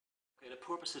The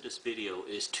purpose of this video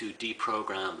is to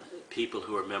deprogram people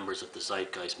who are members of the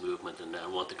Zeitgeist movement and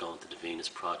want to go into the Venus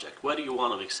Project. Whether you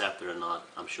want to accept it or not,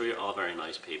 I'm sure you're all very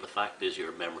nice people. The fact is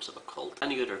you're members of a cult.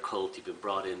 Any other cult, you've been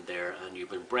brought in there and you've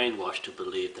been brainwashed to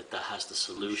believe that that has the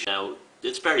solution. Now,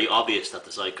 it's very obvious that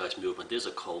the Zeitgeist movement is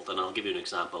a cult, and I'll give you an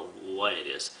example of why it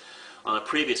is. On a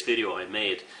previous video I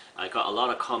made, I got a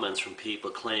lot of comments from people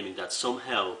claiming that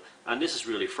somehow, and this is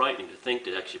really frightening to think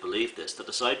they actually believe this, that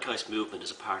the Zeitgeist movement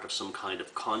is a part of some kind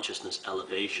of consciousness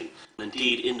elevation.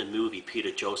 Indeed, in the movie,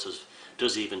 Peter Joseph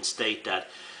does even state that,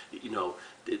 you know,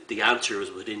 the answer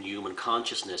is within human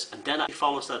consciousness, and then he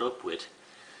follows that up with,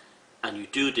 and you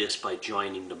do this by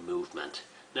joining the movement.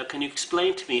 Now, can you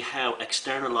explain to me how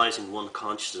externalizing one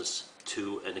consciousness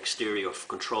to an exterior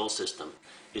control system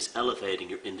is elevating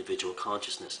your individual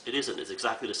consciousness? It isn't. It's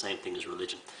exactly the same thing as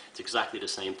religion. It's exactly the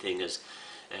same thing as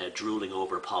drooling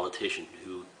over a politician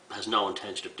who has no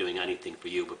intention of doing anything for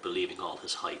you but believing all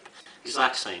his hype.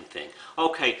 Exact same thing.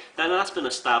 Okay, then that's been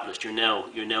established. You're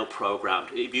now programmed.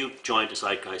 If you've joined the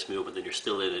Zeitgeist movement and you're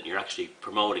still in it and you're actually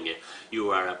promoting it,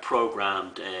 you are a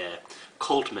programmed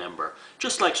cult member.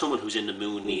 Just like someone who's in the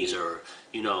Moonies or,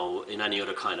 you know, in any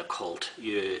other kind of cult,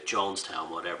 Jonestown,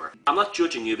 whatever. I'm not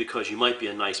judging you because you might be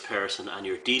a nice person and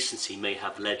your decency may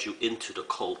have led you into the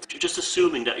cult. Just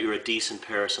assuming that you're a decent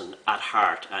person at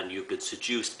heart and you've been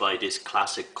seduced by this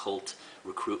classic cult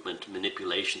recruitment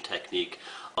manipulation technique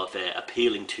of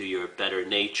appealing to your better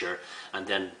nature and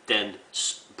then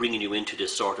bringing you into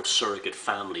this sort of surrogate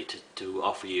family to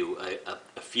offer you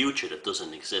a future that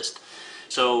doesn't exist.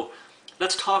 So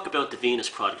let's talk about the Venus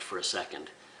Project for a second.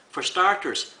 For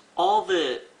starters, all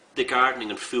the gardening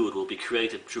and food will be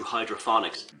created through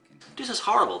hydroponics. This is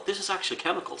horrible. This is actually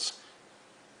chemicals.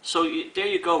 So there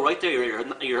you go, right there.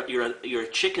 You're a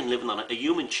chicken living on a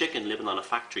human chicken living on a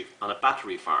factory, on a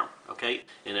battery farm. Okay,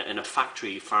 in a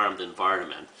factory farmed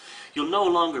environment. You'll no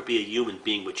longer be a human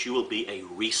being, but you will be a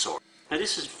resource. Now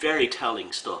this is very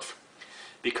telling stuff,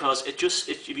 because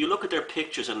if you look at their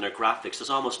pictures and their graphics, there's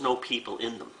almost no people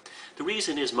in them. The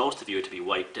reason is most of you are to be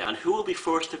wiped out. And who will be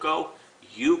first to go?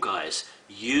 You guys.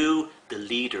 You, the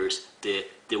leaders, the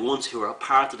ones who are a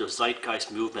part of the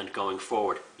Zeitgeist movement going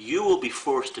forward. You will be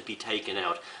first to be taken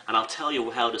out. And I'll tell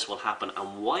you how this will happen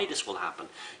and why this will happen.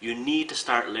 You need to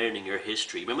start learning your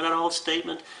history. Remember that old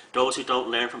statement? Those who don't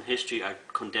learn from history are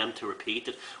condemned to repeat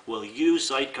it. Well, you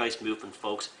Zeitgeist movement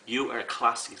folks, you are a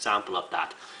classic example of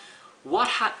that.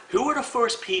 Who were the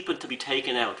first people to be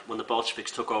taken out when the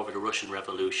Bolsheviks took over the Russian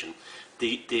Revolution?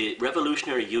 The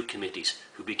revolutionary youth committees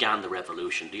who began the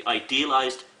revolution, the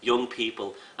idealized young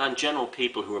people and general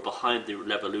people who were behind the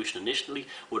revolution initially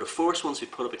were the first ones to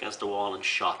be put up against the wall and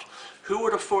shot. Who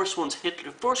were the first ones, the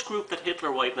first group that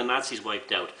Hitler wiped, the Nazis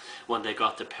wiped out when they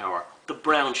got to power? The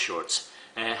brown shirts,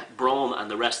 Brom and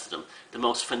the rest of them, the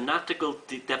most fanatical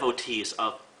devotees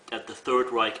of the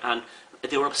Third Reich, and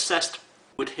they were obsessed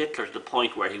with Hitler to the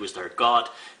point where he was their god.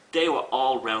 They were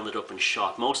all rounded up and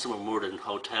shot. Most of them were murdered in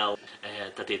hotels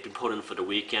that they'd been put in for the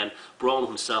weekend. Braun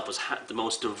himself was the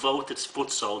most devoted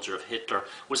foot soldier of Hitler,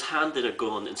 was handed a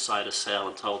gun inside a cell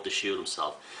and told to shoot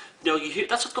himself. Now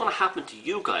that's what's going to happen to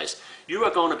you guys. You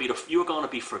are going to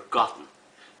be forgotten.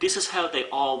 This is how they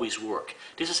always work.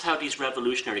 This is how these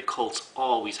revolutionary cults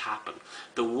always happen.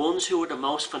 The ones who are the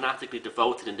most fanatically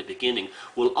devoted in the beginning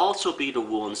will also be the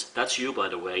ones, that's you by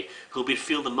the way, who'll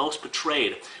feel the most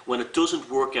betrayed when it doesn't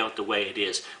work out the way it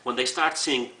is. When they start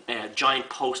seeing giant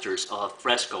posters of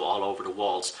fresco all over the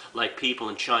walls, like people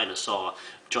in China saw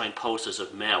giant posters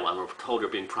of Mao and were told they're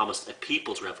being promised a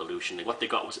people's revolution. What they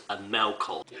got was a Mao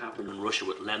cult. It happened in Russia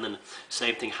with Lenin.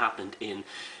 Same thing happened in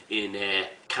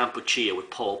Kampuchea with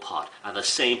Pol Pot, and the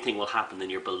same thing will happen in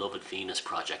your beloved Venus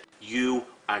Project. You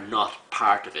are not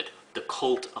part of it. The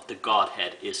cult of the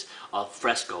Godhead of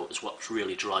fresco is what's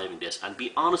really driving this. And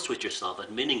be honest with yourself,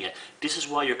 admitting it. This is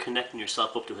why you're connecting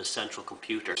yourself up to his central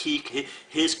computer.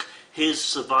 His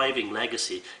surviving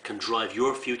legacy can drive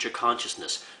your future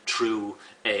consciousness through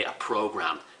a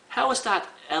program. How is that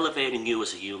elevating you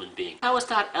as a human being? How is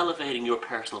that elevating your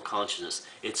personal consciousness?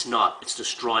 It's not. It's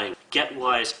destroying. Get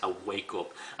wise and wake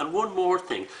up. And one more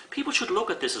thing. People should look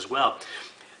at this as well.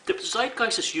 The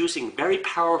Zeitgeist is using very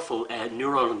powerful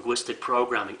neuro-linguistic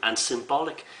programming and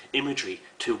symbolic imagery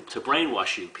to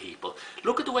brainwash you people.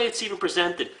 Look at the way it's even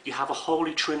presented. You have a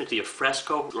holy trinity of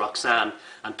Fresco, Roxanne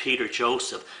and Peter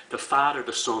Joseph, the Father,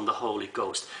 the Son, the Holy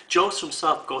Ghost. Joseph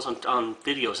himself goes on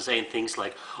videos and saying things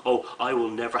like, oh, I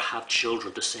will never have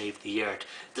children to save the earth.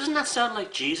 Doesn't that sound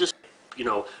like Jesus, you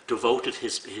know, devoted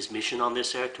his mission on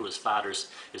this earth to his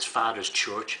father's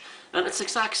church? And it's the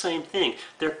exact same thing.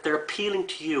 They're appealing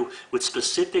to you with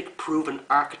specific proven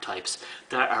archetypes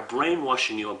that are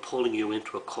brainwashing you and pulling you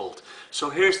into a cult. So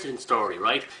here's the story,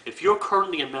 right? If you're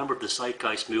currently a member of the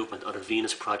Zeitgeist movement or the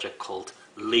Venus Project cult,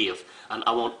 leave. And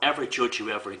I won't ever judge you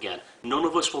ever again. None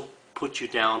of us will put you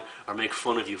down or make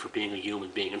fun of you for being a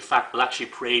human being. In fact, we'll actually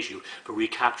praise you for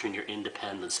recapturing your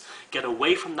independence. Get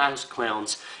away from those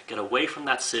clowns, get away from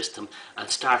that system, and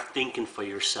start thinking for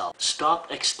yourself.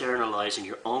 Stop externalizing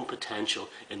your own potential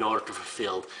in order to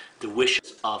fulfill the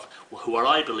wishes of who are,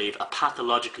 I believe, a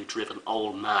pathologically driven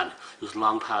old man who's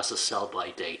long past his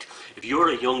sell-by date. If you're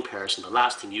a young person, the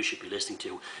last thing you should be listening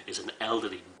to is an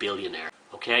elderly billionaire,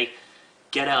 okay?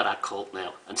 Get out of that cult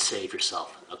now and save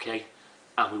yourself, okay?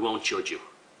 And we won't judge you.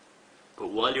 But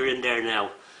while you're in there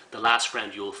now, the last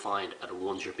friend you'll find are the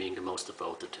ones you're being the most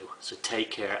devoted to. So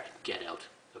take care and get out,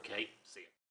 okay?